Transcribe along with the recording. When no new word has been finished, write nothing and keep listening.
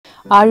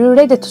Are you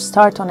ready to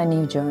start on a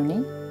new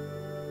journey?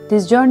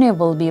 This journey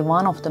will be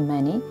one of the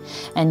many,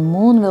 and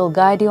Moon will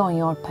guide you on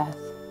your path.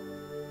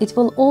 It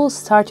will all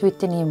start with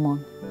the new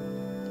moon.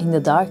 In the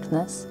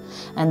darkness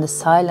and the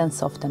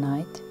silence of the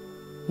night,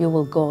 you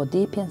will go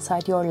deep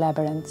inside your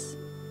labyrinths,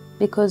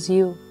 because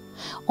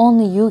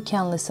only you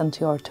can listen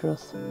to your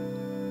truth.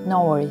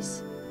 No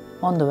worries.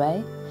 On the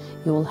way,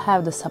 you will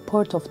have the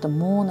support of the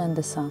moon and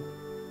the sun,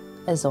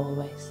 as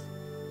always.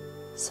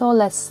 So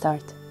let's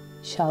start,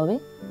 shall we?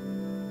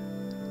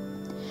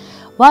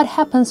 What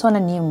happens on a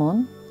new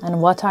moon, and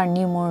what are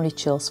new moon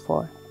rituals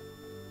for?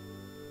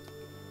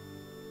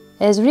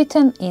 As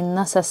written in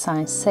NASA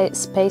Science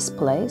Space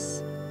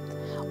Place,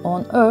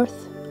 on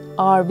Earth,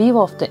 our view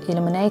of the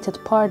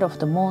illuminated part of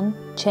the moon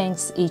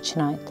changes each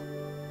night,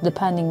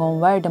 depending on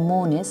where the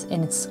moon is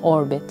in its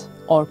orbit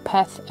or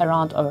path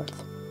around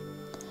Earth.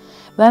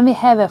 When we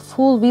have a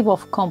full view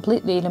of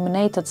completely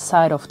illuminated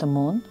side of the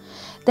moon,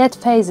 that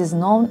phase is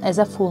known as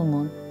a full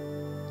moon.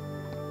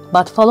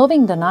 But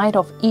following the night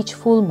of each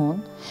full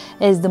moon,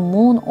 as the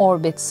moon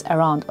orbits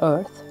around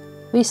Earth,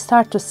 we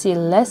start to see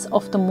less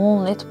of the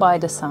moon lit by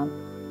the sun.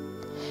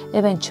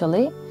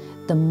 Eventually,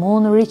 the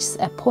moon reaches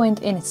a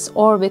point in its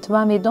orbit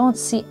when we don't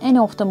see any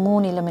of the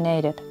moon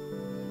illuminated.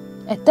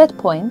 At that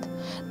point,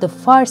 the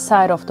far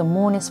side of the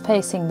moon is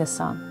facing the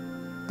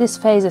sun. This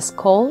phase is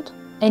called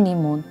a new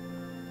moon.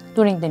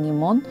 During the new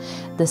moon,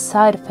 the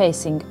side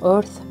facing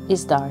Earth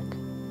is dark.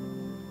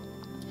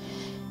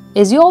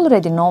 As you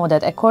already know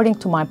that according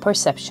to my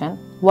perception,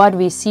 what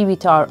we see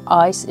with our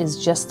eyes is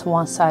just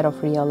one side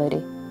of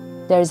reality.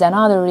 There is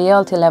another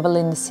reality level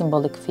in the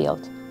symbolic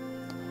field.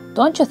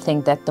 Don't you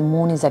think that the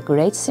moon is a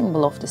great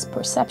symbol of this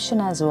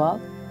perception as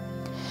well?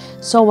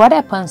 So what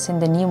happens in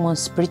the new moon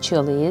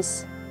spiritually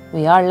is,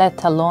 we are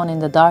let alone in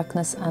the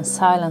darkness and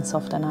silence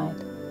of the night.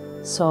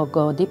 So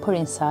go deeper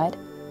inside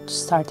to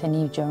start a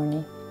new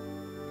journey.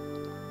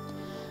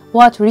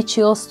 What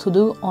rituals to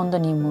do on the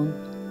new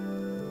moon?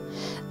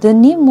 The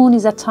new moon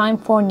is a time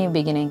for new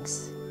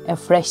beginnings, a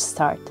fresh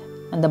start,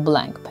 and a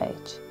blank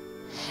page.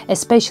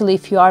 Especially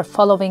if you are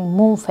following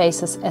moon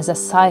phases as a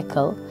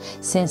cycle,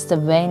 since the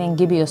waning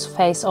gibbous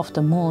phase of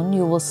the moon,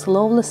 you will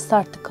slowly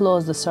start to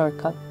close the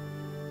circle.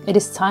 It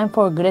is time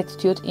for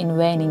gratitude in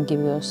waning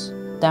gibbous,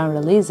 then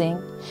releasing,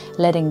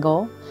 letting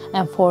go,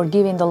 and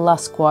forgiving the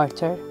last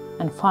quarter,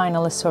 and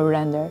finally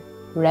surrender,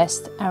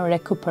 rest, and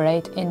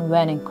recuperate in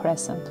waning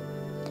crescent.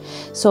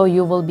 So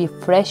you will be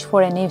fresh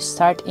for a new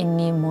start in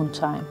new moon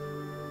time.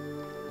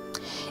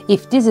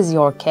 If this is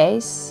your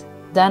case,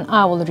 then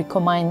I will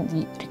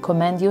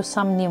recommend you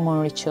some new moon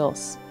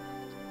rituals.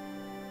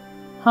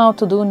 How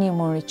to do new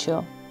moon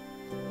ritual?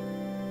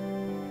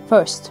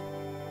 First,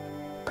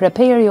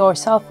 prepare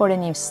yourself for a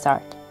new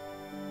start.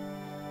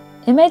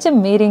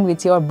 Imagine meeting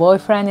with your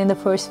boyfriend in the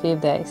first few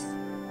days.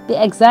 Be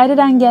excited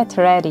and get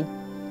ready.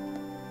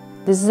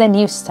 This is a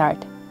new start,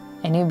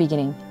 a new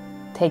beginning.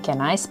 Take a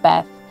nice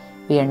bath,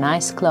 wear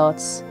nice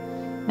clothes,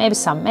 maybe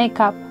some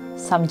makeup,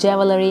 some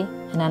jewelry,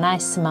 and a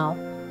nice smell.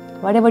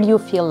 Whatever you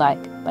feel like,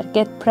 but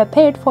get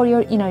prepared for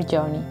your inner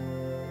journey.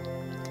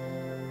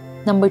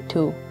 Number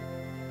 2,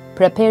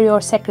 prepare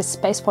your sacred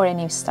space for a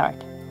new start.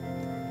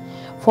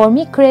 For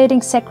me,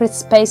 creating sacred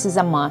space is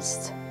a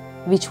must,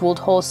 which would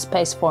hold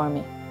space for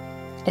me.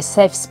 A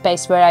safe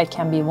space where I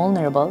can be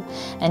vulnerable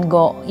and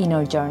go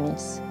inner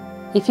journeys.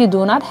 If you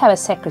do not have a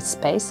sacred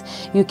space,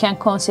 you can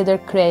consider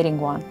creating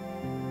one.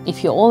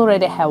 If you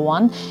already have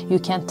one, you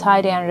can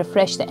tidy and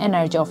refresh the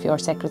energy of your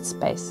sacred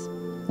space,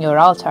 your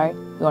altar,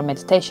 your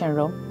meditation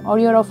room, or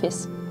your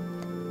office.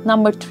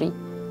 Number 3,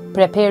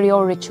 prepare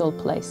your ritual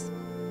place.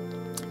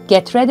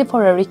 Get ready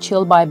for a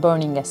ritual by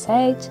burning a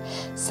sage,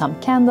 some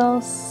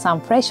candles,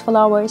 some fresh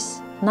flowers,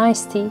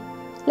 nice tea.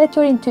 Let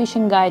your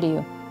intuition guide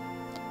you.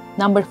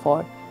 Number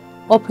 4,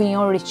 open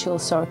your ritual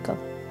circle.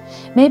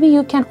 Maybe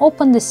you can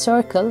open this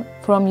circle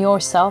from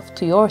yourself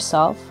to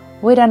yourself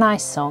with a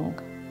nice song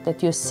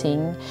that you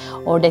sing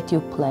or that you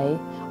play,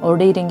 or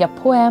reading a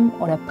poem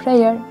or a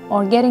prayer,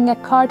 or getting a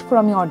card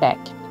from your deck.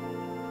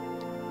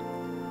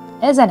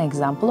 As an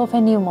example of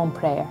a new moon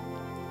prayer.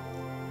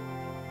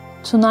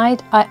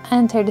 Tonight I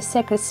enter the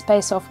sacred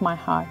space of my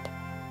heart.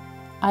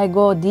 I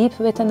go deep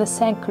within the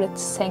sacred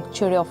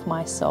sanctuary of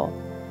my soul.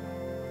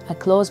 I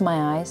close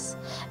my eyes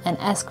and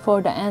ask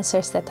for the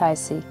answers that I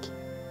seek.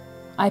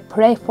 I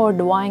pray for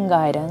divine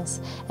guidance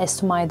as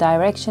to my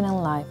direction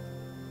in life,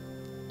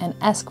 and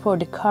ask for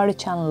the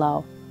courage and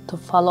love to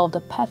follow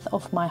the path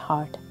of my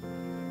heart.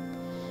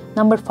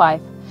 Number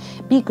 5,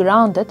 be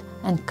grounded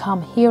and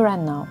come here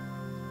and now.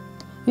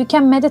 You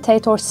can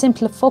meditate or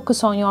simply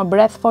focus on your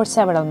breath for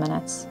several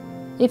minutes.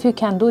 If you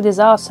can do this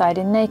outside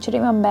in nature,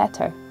 even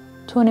better.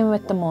 Tune in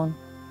with the moon.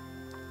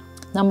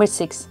 Number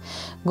 6,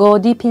 go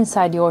deep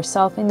inside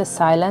yourself in the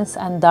silence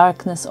and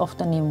darkness of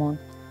the new moon.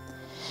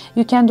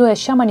 You can do a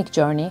shamanic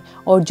journey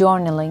or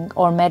journaling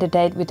or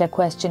meditate with a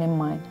question in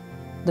mind.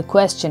 The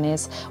question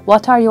is,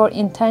 what are your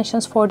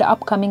intentions for the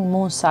upcoming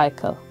moon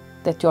cycle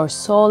that your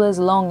soul is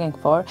longing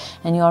for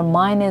and your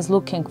mind is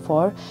looking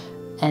for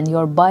and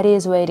your body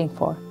is waiting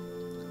for?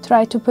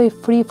 Try to be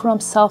free from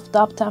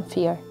self-doubt and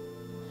fear.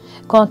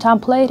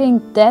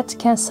 Contemplating that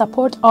can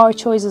support our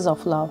choices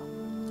of love.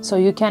 So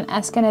you can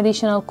ask an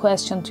additional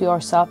question to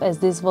yourself, as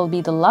this will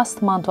be the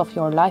last month of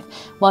your life,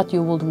 what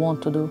you would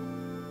want to do.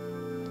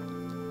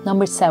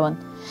 Number 7.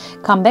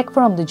 Come back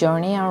from the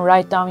journey and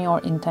write down your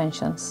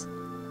intentions.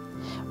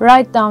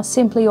 Write down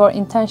simply your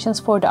intentions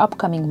for the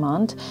upcoming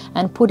month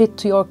and put it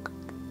to your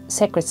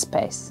sacred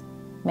space,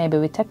 maybe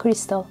with a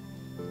crystal.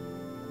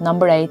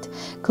 Number 8.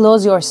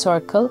 Close your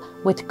circle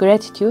with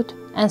gratitude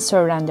and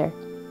surrender.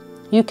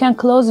 You can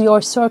close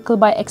your circle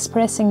by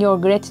expressing your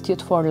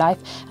gratitude for life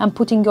and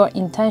putting your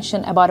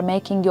intention about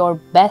making your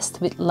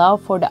best with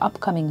love for the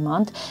upcoming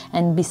month,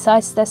 and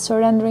besides that,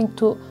 surrendering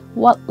to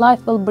what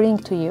life will bring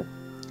to you.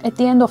 At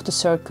the end of the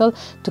circle,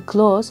 to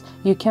close,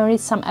 you can read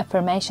some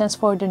affirmations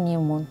for the new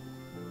moon,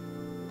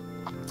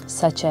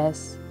 such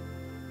as,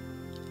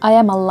 I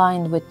am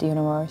aligned with the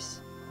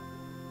universe.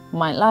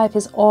 My life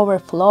is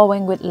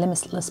overflowing with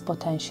limitless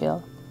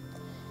potential.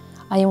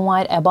 I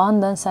invite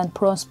abundance and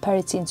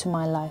prosperity into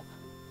my life.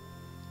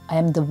 I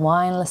am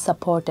divinely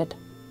supported.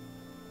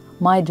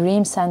 My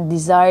dreams and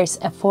desires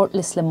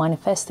effortlessly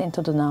manifest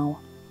into the now.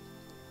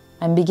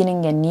 I am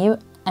beginning a new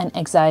and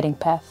exciting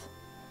path.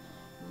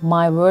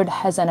 My world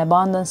has an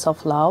abundance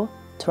of love,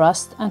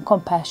 trust, and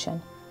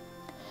compassion.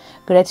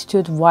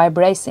 Gratitude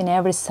vibrates in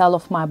every cell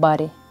of my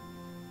body.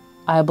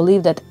 I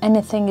believe that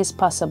anything is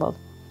possible.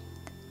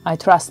 I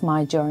trust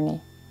my journey.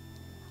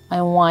 I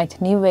invite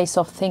new ways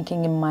of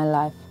thinking in my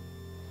life.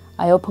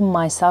 I open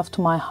myself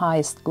to my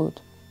highest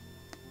good.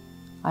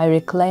 I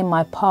reclaim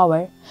my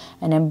power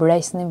and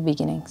embrace new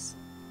beginnings.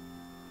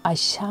 I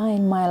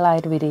shine my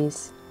light with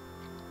ease.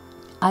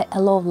 I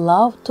allow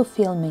love to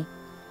fill me.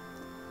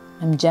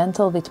 I'm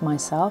gentle with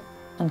myself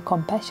and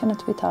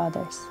compassionate with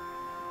others.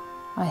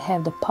 I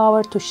have the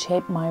power to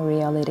shape my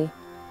reality.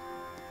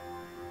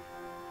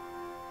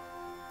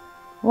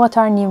 What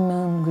are new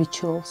moon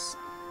rituals?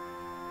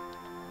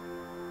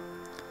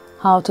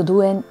 How to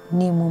do a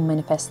new moon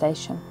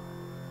manifestation.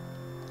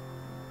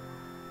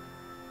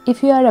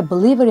 If you are a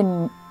believer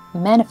in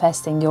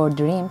manifesting your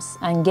dreams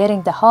and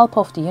getting the help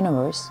of the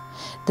universe,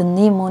 the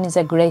new moon is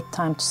a great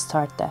time to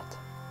start that.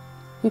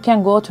 You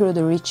can go through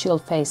the ritual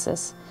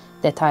phases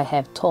that I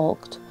have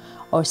talked,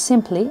 or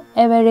simply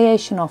a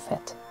variation of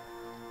it.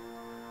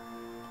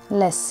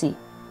 Let's see.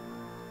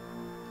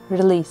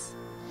 Release.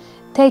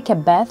 Take a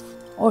bath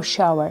or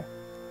shower.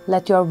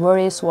 Let your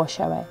worries wash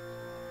away.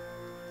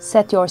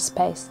 Set your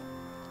space.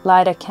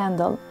 Light a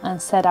candle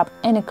and set up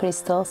any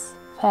crystals,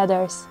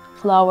 feathers,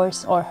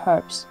 flowers, or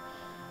herbs.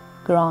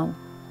 Ground.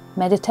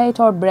 Meditate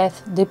or breathe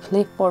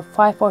deeply for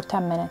 5 or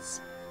 10 minutes.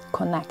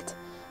 Connect.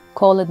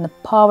 Call in the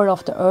power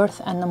of the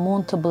earth and the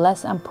moon to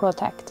bless and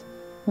protect.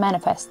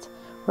 Manifest.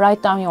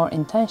 Write down your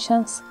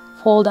intentions.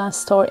 Fold and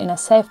store in a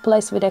safe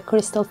place with a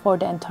crystal for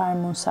the entire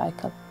moon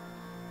cycle.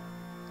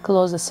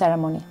 Close the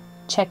ceremony.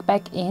 Check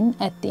back in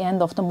at the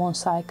end of the moon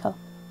cycle.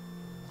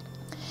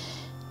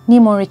 New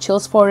moon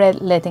rituals for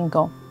letting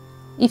go.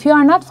 If you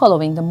are not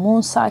following the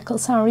moon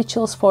cycles and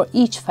rituals for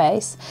each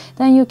phase,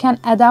 then you can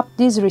adapt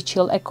this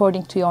ritual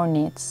according to your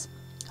needs.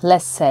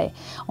 Let's say,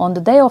 on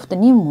the day of the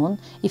new moon,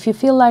 if you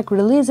feel like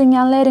releasing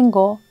and letting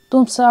go,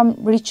 do some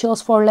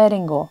rituals for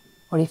letting go.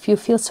 Or if you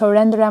feel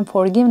surrender and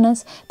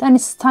forgiveness, then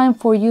it's time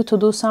for you to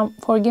do some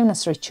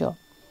forgiveness ritual.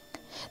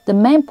 The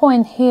main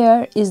point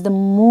here is the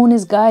moon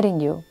is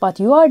guiding you, but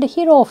you are the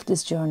hero of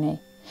this journey.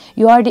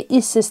 You are the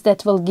Isis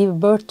that will give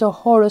birth to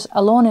Horus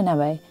alone in a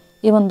way,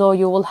 even though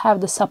you will have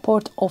the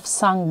support of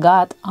sun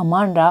god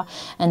Amanda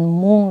and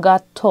moon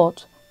god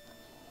Thoth,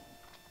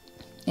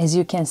 as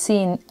you can see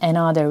in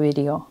another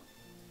video.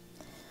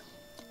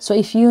 So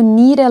if you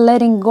need a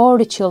letting go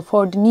ritual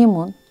for the new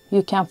moon,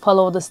 you can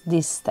follow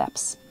these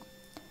steps.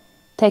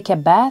 Take a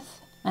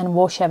bath and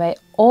wash away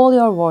all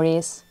your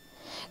worries.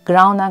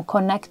 Ground and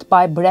connect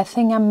by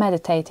breathing and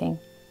meditating,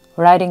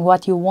 writing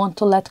what you want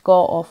to let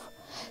go of.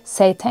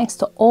 Say thanks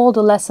to all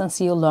the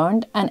lessons you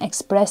learned and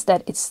express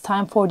that it's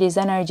time for these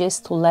energies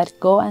to let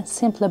go and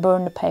simply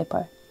burn the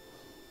paper.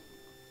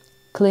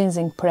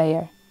 Cleansing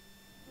prayer.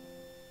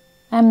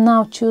 I'm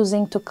now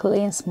choosing to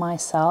cleanse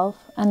myself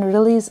and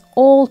release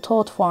all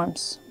thought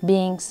forms,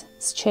 beings,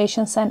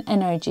 situations and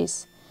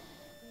energies.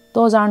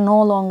 Those are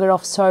no longer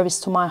of service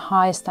to my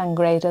highest and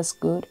greatest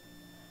good.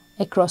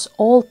 Across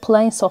all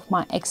planes of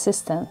my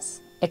existence,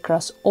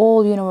 across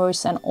all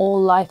universe and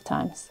all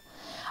lifetimes,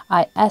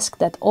 I ask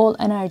that all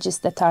energies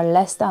that are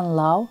less than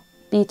love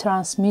be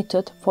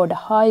transmuted for the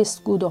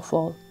highest good of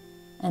all.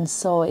 And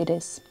so it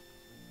is.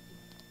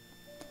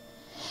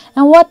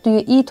 And what do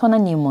you eat on a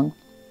new moon?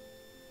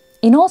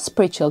 In all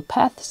spiritual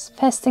paths,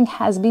 fasting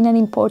has been an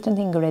important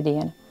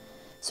ingredient.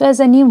 So as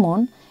a new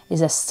moon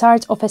is a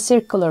start of a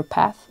circular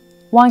path,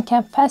 one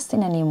can fast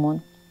in a new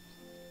moon.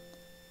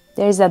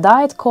 There is a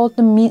diet called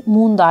the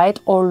moon diet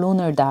or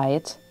lunar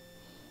diet,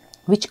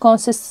 which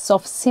consists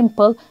of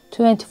simple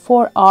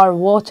 24-hour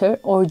water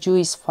or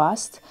juice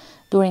fast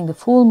during the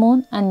full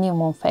moon and new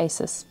moon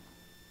phases.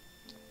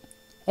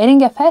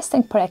 Adding a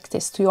fasting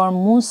practice to your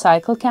moon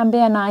cycle can be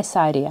a nice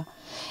idea.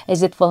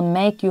 as it will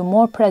make you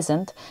more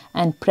present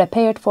and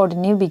prepared for the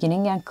new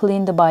beginning and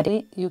clean the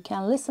body. You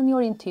can listen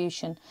your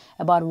intuition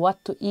about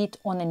what to eat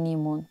on a new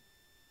moon.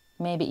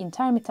 Maybe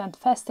intermittent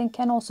fasting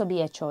can also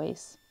be a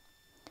choice.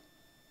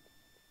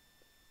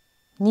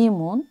 New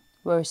moon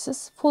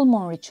versus full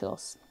moon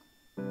rituals.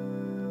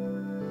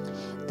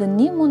 The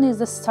new moon is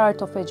the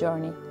start of a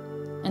journey,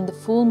 and the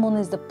full moon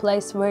is the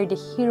place where the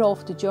hero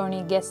of the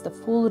journey gets the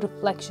full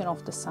reflection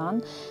of the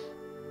sun,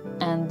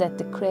 and that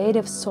the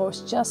creative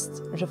source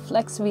just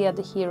reflects via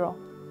the hero.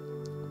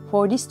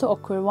 For this to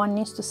occur, one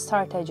needs to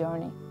start a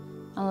journey,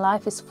 and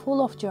life is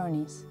full of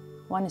journeys.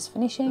 One is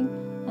finishing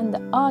and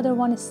the other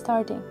one is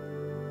starting.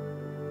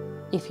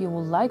 If you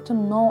would like to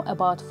know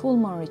about full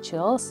moon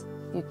rituals,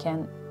 you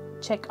can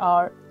check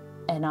our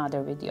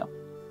another video.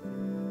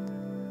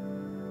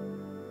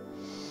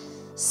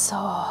 So,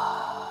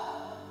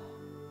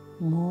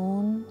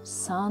 moon,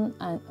 sun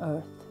and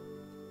earth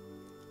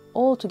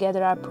all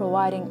together are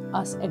providing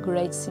us a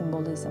great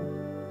symbolism.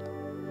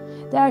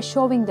 They are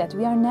showing that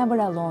we are never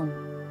alone.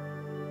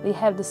 We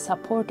have the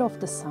support of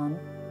the sun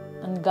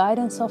and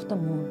guidance of the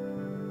moon.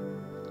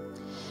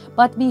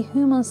 But we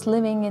humans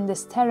living in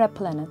this Terra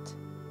planet,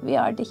 we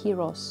are the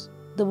heroes,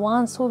 the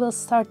ones who will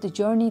start the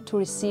journey to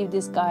receive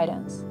this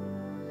guidance.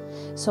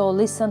 So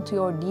listen to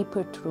your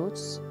deeper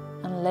truths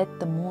and let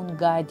the moon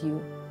guide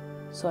you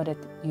so that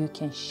you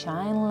can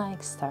shine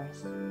like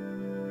stars.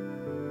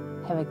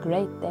 Have a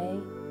great day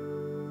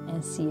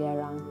and see you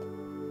around.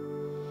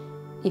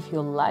 If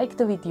you like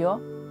the video,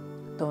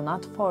 do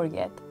not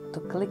forget to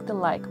click the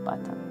like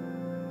button.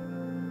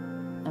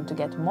 And to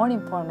get more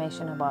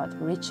information about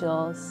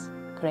rituals,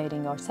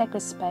 creating your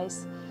sacred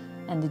space,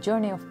 and the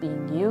journey of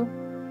being you,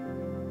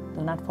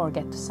 do not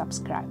forget to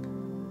subscribe.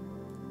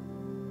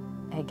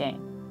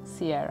 Again,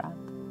 see you around.